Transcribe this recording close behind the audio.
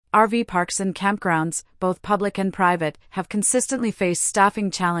RV parks and campgrounds, both public and private, have consistently faced staffing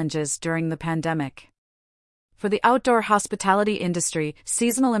challenges during the pandemic. For the outdoor hospitality industry,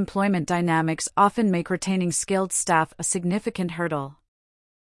 seasonal employment dynamics often make retaining skilled staff a significant hurdle.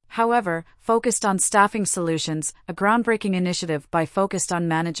 However, Focused on Staffing Solutions, a groundbreaking initiative by Focused on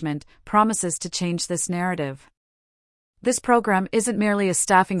Management, promises to change this narrative. This program isn't merely a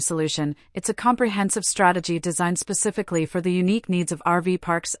staffing solution, it's a comprehensive strategy designed specifically for the unique needs of RV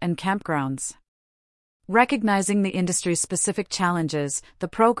parks and campgrounds. Recognizing the industry's specific challenges, the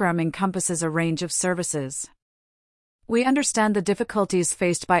program encompasses a range of services. We understand the difficulties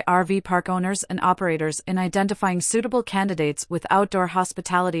faced by RV park owners and operators in identifying suitable candidates with outdoor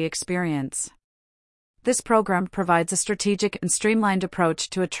hospitality experience. This program provides a strategic and streamlined approach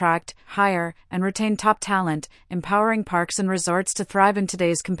to attract, hire, and retain top talent, empowering parks and resorts to thrive in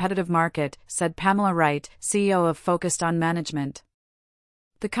today's competitive market, said Pamela Wright, CEO of Focused on Management.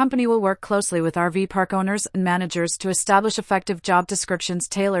 The company will work closely with RV park owners and managers to establish effective job descriptions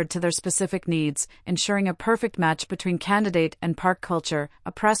tailored to their specific needs, ensuring a perfect match between candidate and park culture,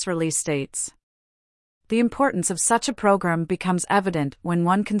 a press release states. The importance of such a program becomes evident when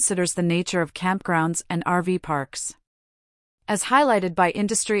one considers the nature of campgrounds and RV parks. As highlighted by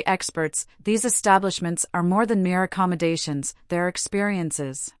industry experts, these establishments are more than mere accommodations, they're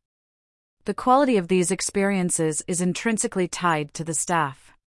experiences. The quality of these experiences is intrinsically tied to the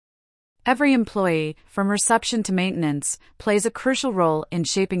staff. Every employee, from reception to maintenance, plays a crucial role in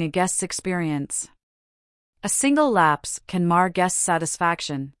shaping a guest's experience. A single lapse can mar guest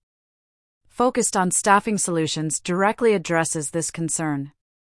satisfaction. Focused on Staffing Solutions directly addresses this concern.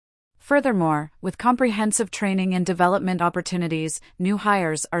 Furthermore, with comprehensive training and development opportunities, new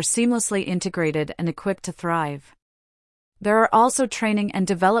hires are seamlessly integrated and equipped to thrive. There are also training and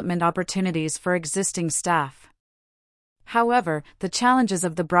development opportunities for existing staff. However, the challenges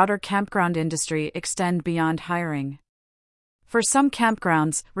of the broader campground industry extend beyond hiring. For some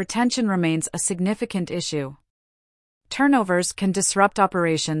campgrounds, retention remains a significant issue. Turnovers can disrupt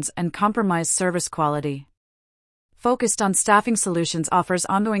operations and compromise service quality. Focused on Staffing Solutions offers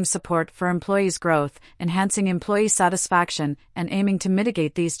ongoing support for employees' growth, enhancing employee satisfaction, and aiming to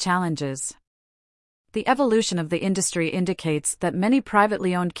mitigate these challenges. The evolution of the industry indicates that many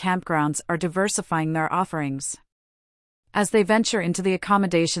privately owned campgrounds are diversifying their offerings. As they venture into the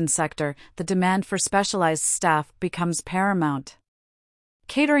accommodation sector, the demand for specialized staff becomes paramount.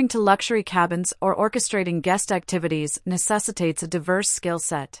 Catering to luxury cabins or orchestrating guest activities necessitates a diverse skill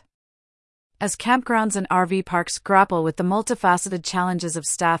set. As campgrounds and RV parks grapple with the multifaceted challenges of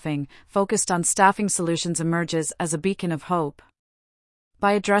staffing, Focused on Staffing Solutions emerges as a beacon of hope.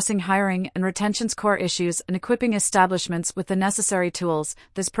 By addressing hiring and retention's core issues and equipping establishments with the necessary tools,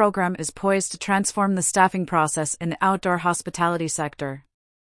 this program is poised to transform the staffing process in the outdoor hospitality sector.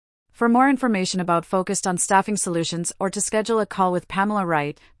 For more information about Focused on Staffing Solutions or to schedule a call with Pamela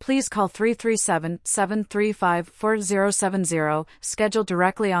Wright, please call 337-735-4070, schedule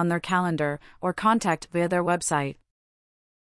directly on their calendar, or contact via their website.